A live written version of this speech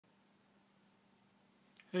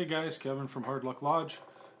Hey guys, Kevin from Hard Luck Lodge,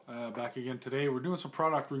 back again today. We're doing some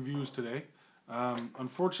product reviews today.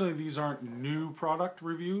 Unfortunately, these aren't new product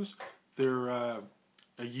reviews. They're a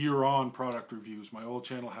year-on product reviews. My old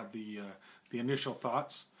channel had the initial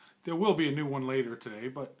thoughts. There will be a new one later today,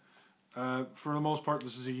 but for the most part,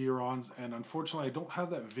 this is a year-on. And unfortunately, I don't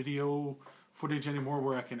have that video footage anymore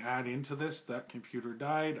where I can add into this. That computer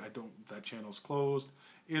died. That channel's closed.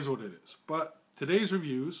 Is what it is. But today's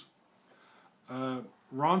reviews.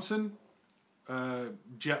 Ronson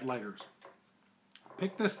jet lighters.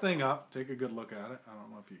 Pick this thing up, take a good look at it. I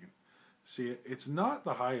don't know if you can see it. It's not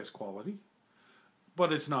the highest quality,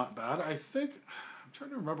 but it's not bad. I'm trying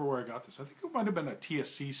to remember where I got this. I think it might have been a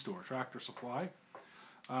TSC store, Tractor Supply.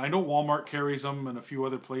 I know Walmart carries them and a few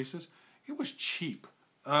other places. It was cheap.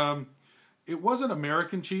 It wasn't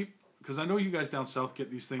American cheap, because I know you guys down south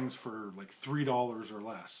get these things for like $3 or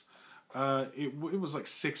less. It was like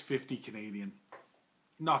 $6.50 Canadian.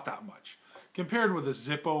 Not that much. Compared with a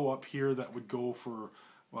Zippo up here that would go for,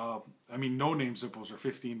 well, I mean, no-name Zippos are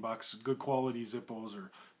 15 bucks. Good quality Zippos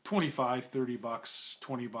are 25, 30 bucks,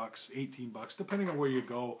 20 bucks, 18 bucks, depending on where you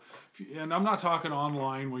go. And I'm not talking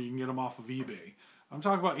online where you can get them off of eBay. I'm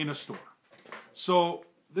talking about in a store. So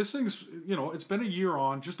this thing's, it's been a year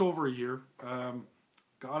on, just over a year.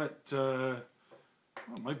 Got it, well,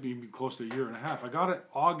 it might be close to a year and a half. I got it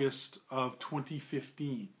August of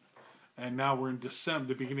 2015. And now we're in December,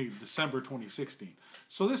 the beginning of December 2016.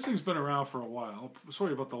 So this thing's been around for a while.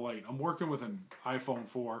 Sorry about the light. I'm working with an iPhone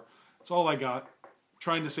 4. That's all I got.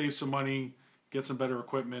 Trying to save some money, get some better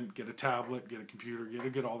equipment, get a tablet, get a computer,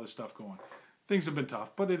 get all this stuff going. Things have been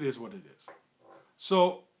tough, but it is what it is.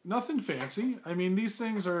 So nothing fancy. I mean, these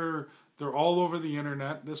things they're all over the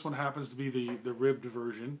internet. This one happens to be the ribbed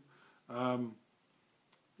version. It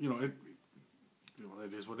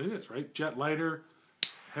is what it is, right? Jet lighter.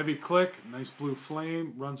 Heavy click, nice blue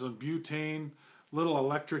flame, runs on butane, little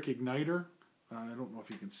electric igniter. I don't know if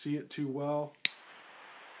you can see it too well,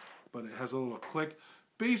 but it has a little click.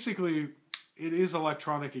 Basically, it is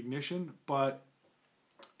electronic ignition, but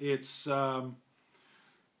it's kind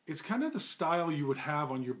of the style you would have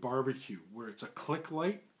on your barbecue, where it's a click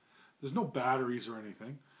light. There's no batteries or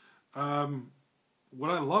anything.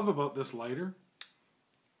 What I love about this lighter,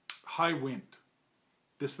 high wind.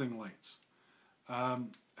 This thing lights.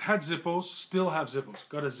 Had Zippos, still have Zippos.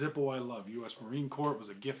 Got a Zippo I love. U.S. Marine Corps. It was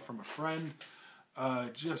a gift from a friend.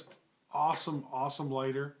 Just awesome, awesome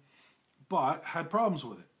lighter. But had problems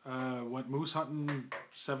with it. Went moose hunting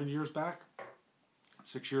 6 years back.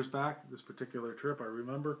 This particular trip, I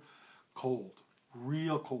remember. Cold.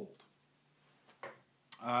 Real cold.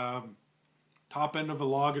 Top end of a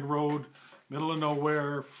logging road. Middle of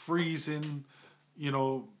nowhere. Freezing.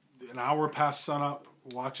 An hour past sunup.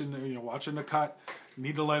 Watching the cut.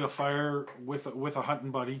 Need to light a fire with a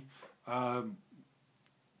hunting buddy.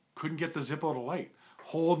 Couldn't get the Zippo to light.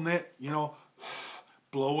 Holding it,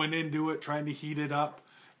 blowing into it, trying to heat it up.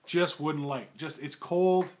 Just wouldn't light. It's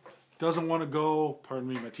cold. Doesn't want to go. Pardon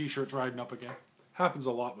me, my t-shirt's riding up again. Happens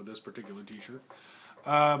a lot with this particular t-shirt.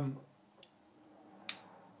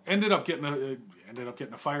 Ended up getting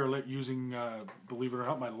a fire lit using, believe it or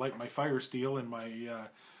not, my fire steel and my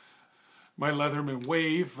Leatherman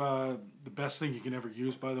Wave, the best thing you can ever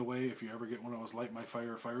use, by the way, if you ever get one of those Light My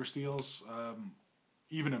Fire steels,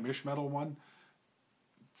 even a Mish Metal one.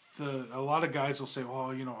 A lot of guys will say,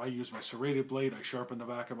 oh, I use my serrated blade, I sharpen the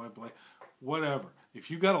back of my blade. Whatever. If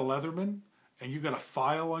you got a Leatherman and you got a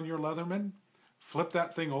file on your Leatherman, flip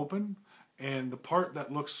that thing open, and the part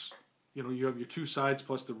that looks, you have your two sides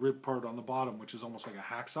plus the rib part on the bottom, which is almost like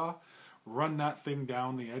a hacksaw, run that thing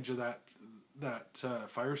down the edge of that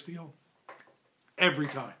fire steel. Every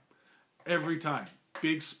time.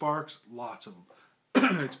 Big sparks, lots of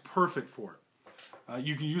them. It's perfect for it.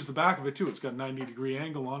 You can use the back of it too. It's got a 90-degree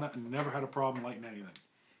angle on it and never had a problem lighting anything.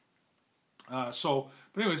 But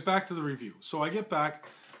anyways, back to the review. So I get back.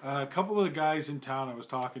 A couple of the guys in town I was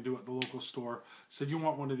talking to at the local store said, you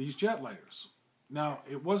want one of these jet lighters. Now,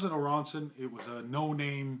 it wasn't a Ronson. It was a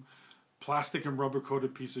no-name plastic and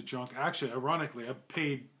rubber-coated piece of junk. Actually, ironically, I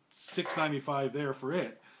paid $6.95 there for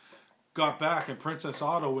it. Got back in Princess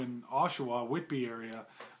Auto in Oshawa, Whitby area.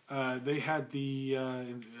 They had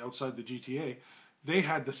outside the GTA, they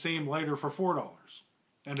had the same lighter for $4.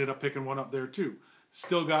 Ended up picking one up there too.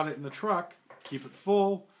 Still got it in the truck. Keep it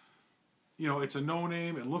full. It's a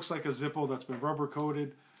no-name. It looks like a Zippo that's been rubber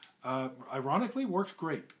coated. Ironically, works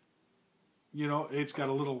great. It's got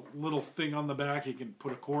a little thing on the back. You can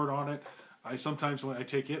put a cord on it. I sometimes, when I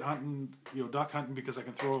take it hunting, duck hunting, because I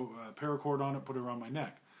can throw a paracord on it, put it around my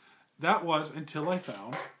neck. That was until I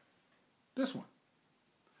found this one.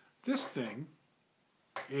 This thing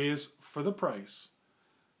is, for the price,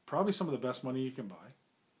 probably some of the best money you can buy.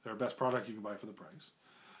 Or best product you can buy for the price.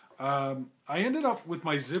 I ended up, with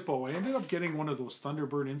my Zippo, I ended up getting one of those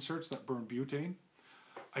Thunderbird inserts that burn butane.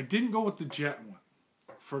 I didn't go with the jet one.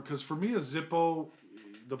 Because for me, a Zippo,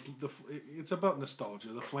 it's about nostalgia.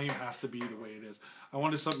 The flame has to be the way it is. I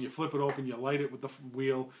wanted something, you flip it open, you light it with the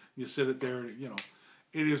wheel, you sit it there, you know,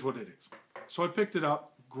 it is what it is. So I picked it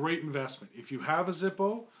up. Great investment. If you have a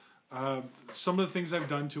Zippo, some of the things I've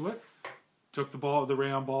done to it, took the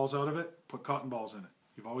rayon balls out of it, put cotton balls in it.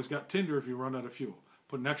 You've always got tinder if you run out of fuel.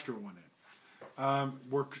 Put an extra one in.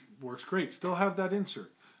 Works great. Still have that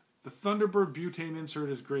insert. The Thunderbird butane insert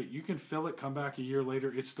is great. You can fill it, come back a year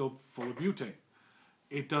later, it's still full of butane.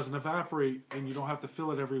 It doesn't evaporate, and you don't have to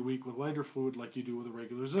fill it every week with lighter fluid like you do with a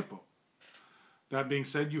regular Zippo. That being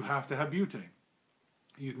said, you have to have butane.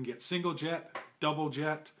 You can get single jet, double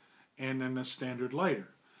jet, and then a standard lighter.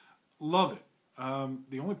 Love it.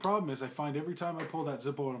 The only problem is I find every time I pull that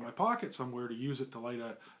Zippo out of my pocket somewhere to use it to light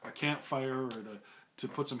a campfire or to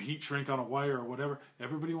put some heat shrink on a wire or whatever,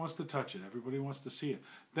 everybody wants to touch it. Everybody wants to see it.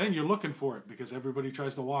 Then you're looking for it because everybody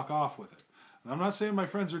tries to walk off with it. And I'm not saying my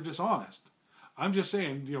friends are dishonest. I'm just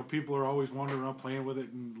saying, you know, people are always wandering around playing with it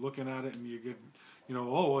and looking at it, and you get, you know,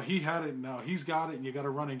 oh, well, he had it, now he's got it, and you got to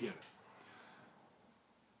run and get it.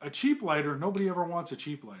 A cheap lighter, nobody ever wants a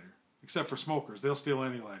cheap lighter, except for smokers. They'll steal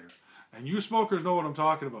any lighter. And you smokers know what I'm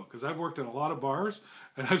talking about, because I've worked in a lot of bars,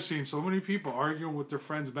 and I've seen so many people arguing with their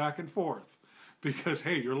friends back and forth. Because,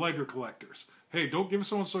 hey, you're lighter collectors. Hey, don't give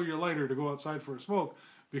so-and-so your lighter to go outside for a smoke,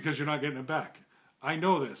 because you're not getting it back. I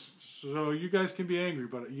know this, so you guys can be angry,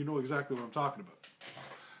 but you know exactly what I'm talking about.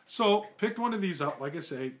 So, picked one of these up. Like I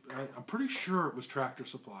say, I'm pretty sure it was Tractor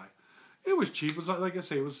Supply. It was cheap. It was, like I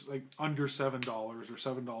say, it was like under $7 or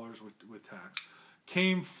 $7 with tax.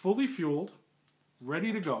 Came fully fueled,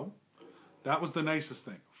 ready to go. That was the nicest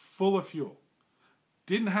thing. Full of fuel.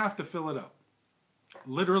 Didn't have to fill it up.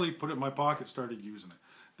 Literally put it in my pocket, started using it.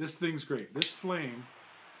 This thing's great. This flame,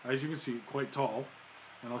 as you can see, quite tall.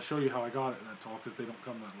 And I'll show you how I got it that tall, because they don't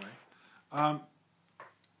come that way.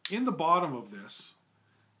 In the bottom of this,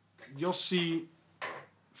 you'll see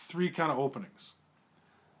three kind of openings.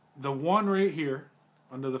 The one right here,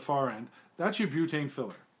 under the far end, that's your butane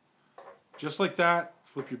filler. Just like that,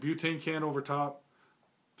 flip your butane can over top.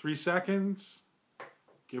 3 seconds,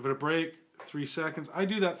 give it a break, 3 seconds. I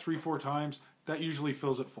do that 3-4 times. That usually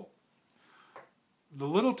fills it full. The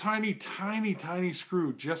little tiny, tiny, tiny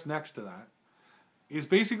screw just next to that is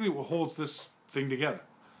basically what holds this thing together.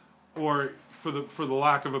 Or, for the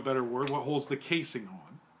lack of a better word, what holds the casing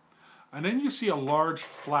on. And then you see a large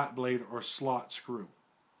flat blade or slot screw.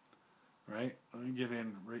 Right? Let me get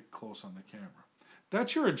in right close on the camera.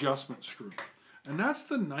 That's your adjustment screw. And that's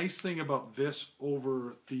the nice thing about this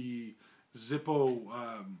over the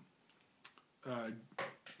Zippo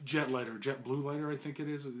jet lighter, jet blue lighter, I think it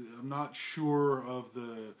is. I'm not sure of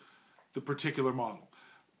the particular model.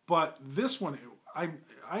 But this one,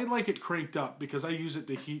 I like it cranked up because I use it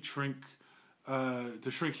to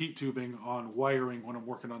shrink heat tubing on wiring when I'm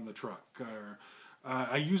working on the truck.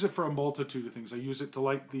 I use it for a multitude of things. I use it to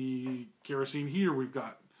light the kerosene heater we've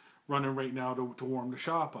got running right now to warm the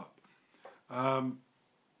shop up.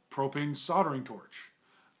 Propane soldering torch.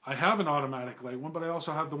 I have an automatic light one, but I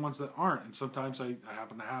also have the ones that aren't. And sometimes I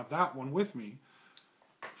happen to have that one with me.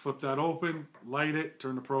 Flip that open, light it,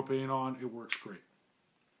 turn the propane on. It works great.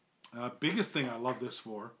 Biggest thing I love this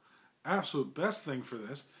for, absolute best thing for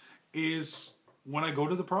this, is when I go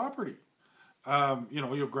to the property. You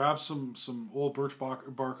know, you'll grab some old birch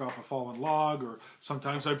bark off a fallen log, or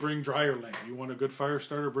sometimes I bring dryer lint. You want a good fire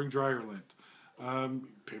starter, bring dryer lint.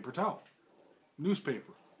 Paper towel,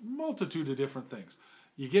 newspaper, multitude of different things.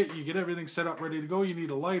 You get everything set up, ready to go. You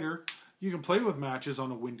need a lighter. You can play with matches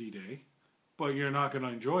on a windy day, but you're not going to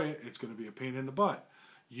enjoy it. It's going to be a pain in the butt.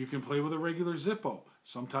 You can play with a regular Zippo.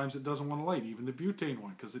 Sometimes it doesn't want to light, even the butane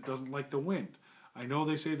one, because it doesn't like the wind. I know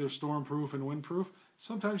they say they're storm-proof and wind-proof.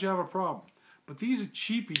 Sometimes you have a problem. But these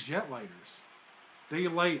cheapy jet lighters, they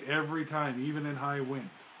light every time, even in high wind.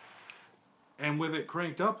 And with it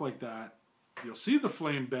cranked up like that, you'll see the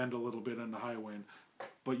flame bend a little bit in the high wind,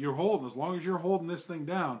 but as long as you're holding this thing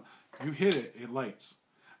down, you hit it, it lights.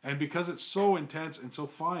 And because it's so intense and so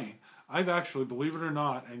fine, I've actually, believe it or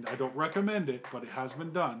not, and I don't recommend it, but it has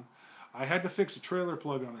been done, I had to fix a trailer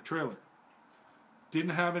plug on a trailer.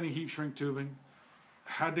 Didn't have any heat shrink tubing.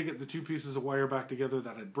 Had to get the two pieces of wire back together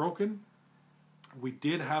that had broken. We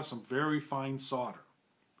did have some very fine solder.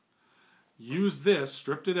 Used this,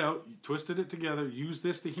 stripped it out, twisted it together, used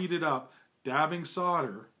this to heat it up, dabbing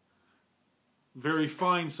solder, very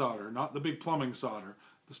fine solder, not the big plumbing solder,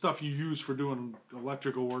 the stuff you use for doing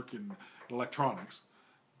electrical work and electronics,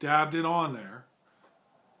 dabbed it on there,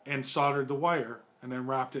 and soldered the wire, and then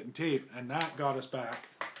wrapped it in tape, and that got us back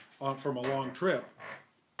on from a long trip,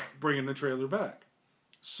 bringing the trailer back.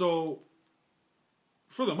 So,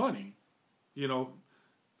 for the money, you know,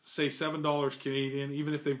 say $7 Canadian,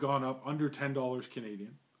 even if they've gone up under $10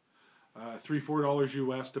 Canadian, $3-4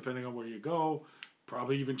 US, depending on where you go,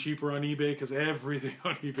 probably even cheaper on eBay, because everything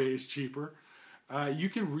on eBay is cheaper. You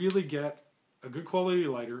can really get a good quality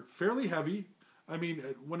lighter, fairly heavy. I mean,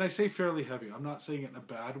 when I say fairly heavy, I'm not saying it in a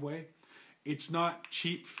bad way. It's not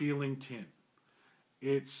cheap feeling tin.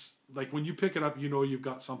 It's like when you pick it up, you know you've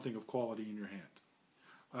got something of quality in your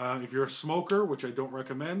hand. If you're a smoker, which I don't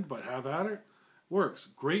recommend, but have at it, works.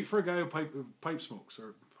 Great for a guy who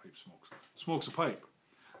smokes a pipe.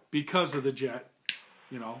 Because of the jet,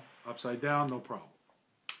 you know, upside down, no problem.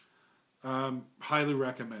 Highly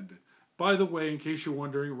recommended. By the way, in case you're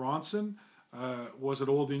wondering, Ronson was an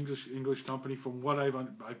old English company, from what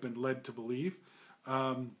I've been led to believe.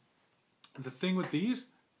 The thing with these,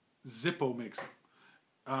 Zippo makes them.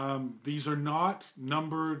 These are not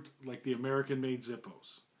numbered like the American-made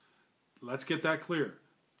Zippos. Let's get that clear.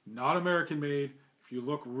 Not American-made. If you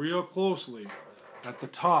look real closely at the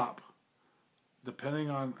top,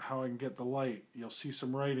 depending on how I can get the light, you'll see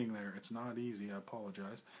some writing there. It's not easy, I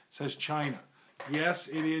apologize. It says China. Yes,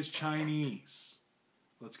 it is Chinese.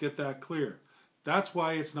 Let's get that clear. That's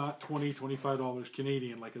why it's not $20, $25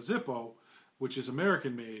 Canadian like a Zippo, which is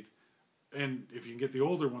American-made. And if you can get the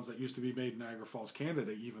older ones that used to be made in Niagara Falls,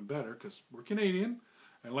 Canada, even better, because we're Canadian.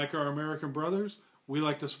 And like our American brothers, we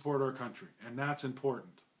like to support our country. And that's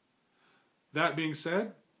important. That being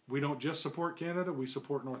said, we don't just support Canada, we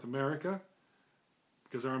support North America,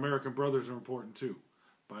 because our American brothers are important too.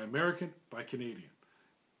 By American, by Canadian.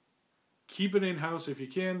 Keep it in-house if you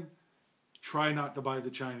can. Try not to buy the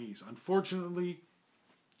Chinese. Unfortunately,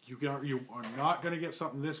 you are not going to get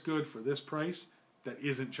something this good for this price that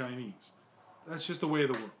isn't Chinese. That's just the way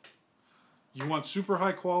of the world. You want super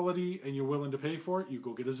high quality and you're willing to pay for it, you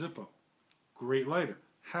go get a Zippo. Great lighter.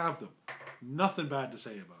 Have them. Nothing bad to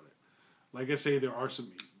say about it. Like I say, there are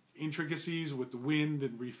some intricacies with the wind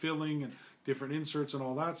and refilling and different inserts and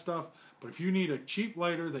all that stuff. But if you need a cheap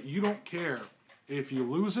lighter that you don't care if you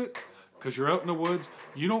lose it, because you're out in the woods,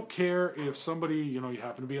 you don't care if somebody, you know, you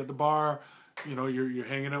happen to be at the bar, you know, you're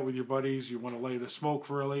hanging out with your buddies, you want to light a smoke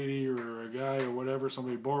for a lady or a guy or whatever,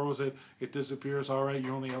 somebody borrows it, it disappears, all right,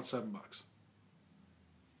 you're only out $7.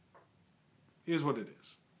 Is what it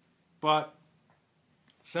is. But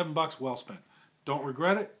 $7 well spent. Don't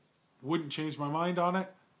regret it. Wouldn't change my mind on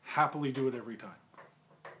it. Happily do it every time.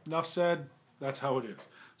 Enough said. That's how it is.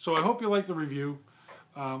 So I hope you liked the review.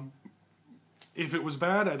 If it was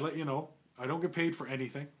bad, I'd let you know. I don't get paid for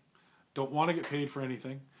anything. Don't want to get paid for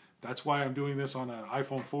anything. That's why I'm doing this on an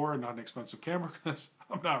iPhone 4 and not an expensive camera, because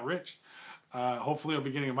I'm not rich. Hopefully I'll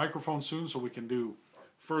be getting a microphone soon so we can do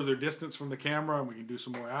further distance from the camera and we can do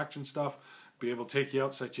some more action stuff. Be able to take you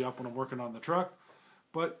out, set you up when I'm working on the truck.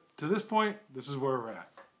 But to this point, this is where we're at.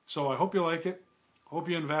 So I hope you like it. Hope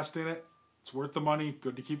you invest in it. It's worth the money.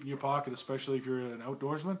 Good to keep in your pocket, especially if you're an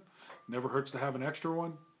outdoorsman. Never hurts to have an extra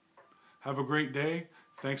one. Have a great day.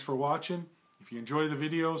 Thanks for watching. If you enjoy the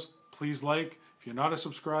videos, please like. If you're not a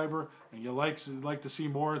subscriber and you like to see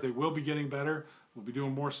more, they will be getting better. We'll be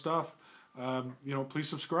doing more stuff. You know, please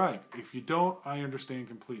subscribe. If you don't, I understand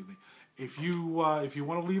completely. If you want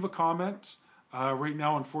to leave a comment, right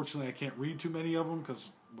now, unfortunately, I can't read too many of them because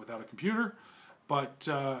without a computer. But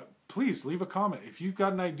please leave a comment. If you've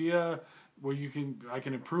got an idea where I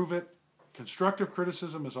can improve it, constructive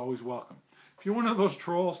criticism is always welcome. If you're one of those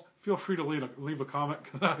trolls, feel free to leave a comment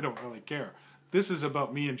because I don't really care. This is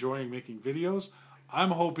about me enjoying making videos.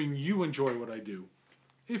 I'm hoping you enjoy what I do.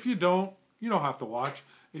 If you don't, you don't have to watch.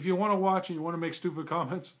 If you want to watch and you want to make stupid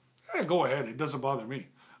comments, go ahead. It doesn't bother me.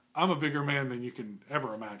 I'm a bigger man than you can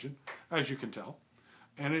ever imagine, as you can tell.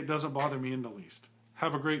 And it doesn't bother me in the least.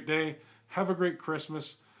 Have a great day. Have a great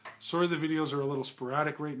Christmas. Sorry the videos are a little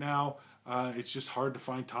sporadic right now. It's just hard to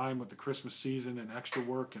find time with the Christmas season and extra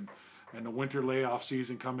work and the winter layoff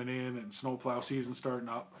season coming in and snowplow season starting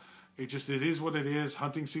up. It is what it is.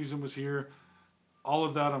 Hunting season was here. All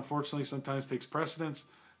of that, unfortunately, sometimes takes precedence.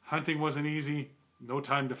 Hunting wasn't easy. No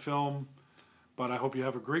time to film. But I hope you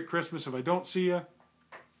have a great Christmas. If I don't see you,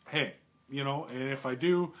 hey, you know, and if I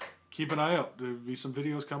do, keep an eye out. There'll be some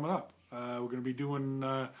videos coming up. We're going to be doing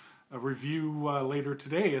a review later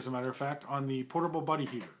today, as a matter of fact, on the portable buddy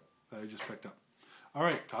heater that I just picked up. All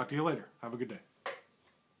right, talk to you later. Have a good day.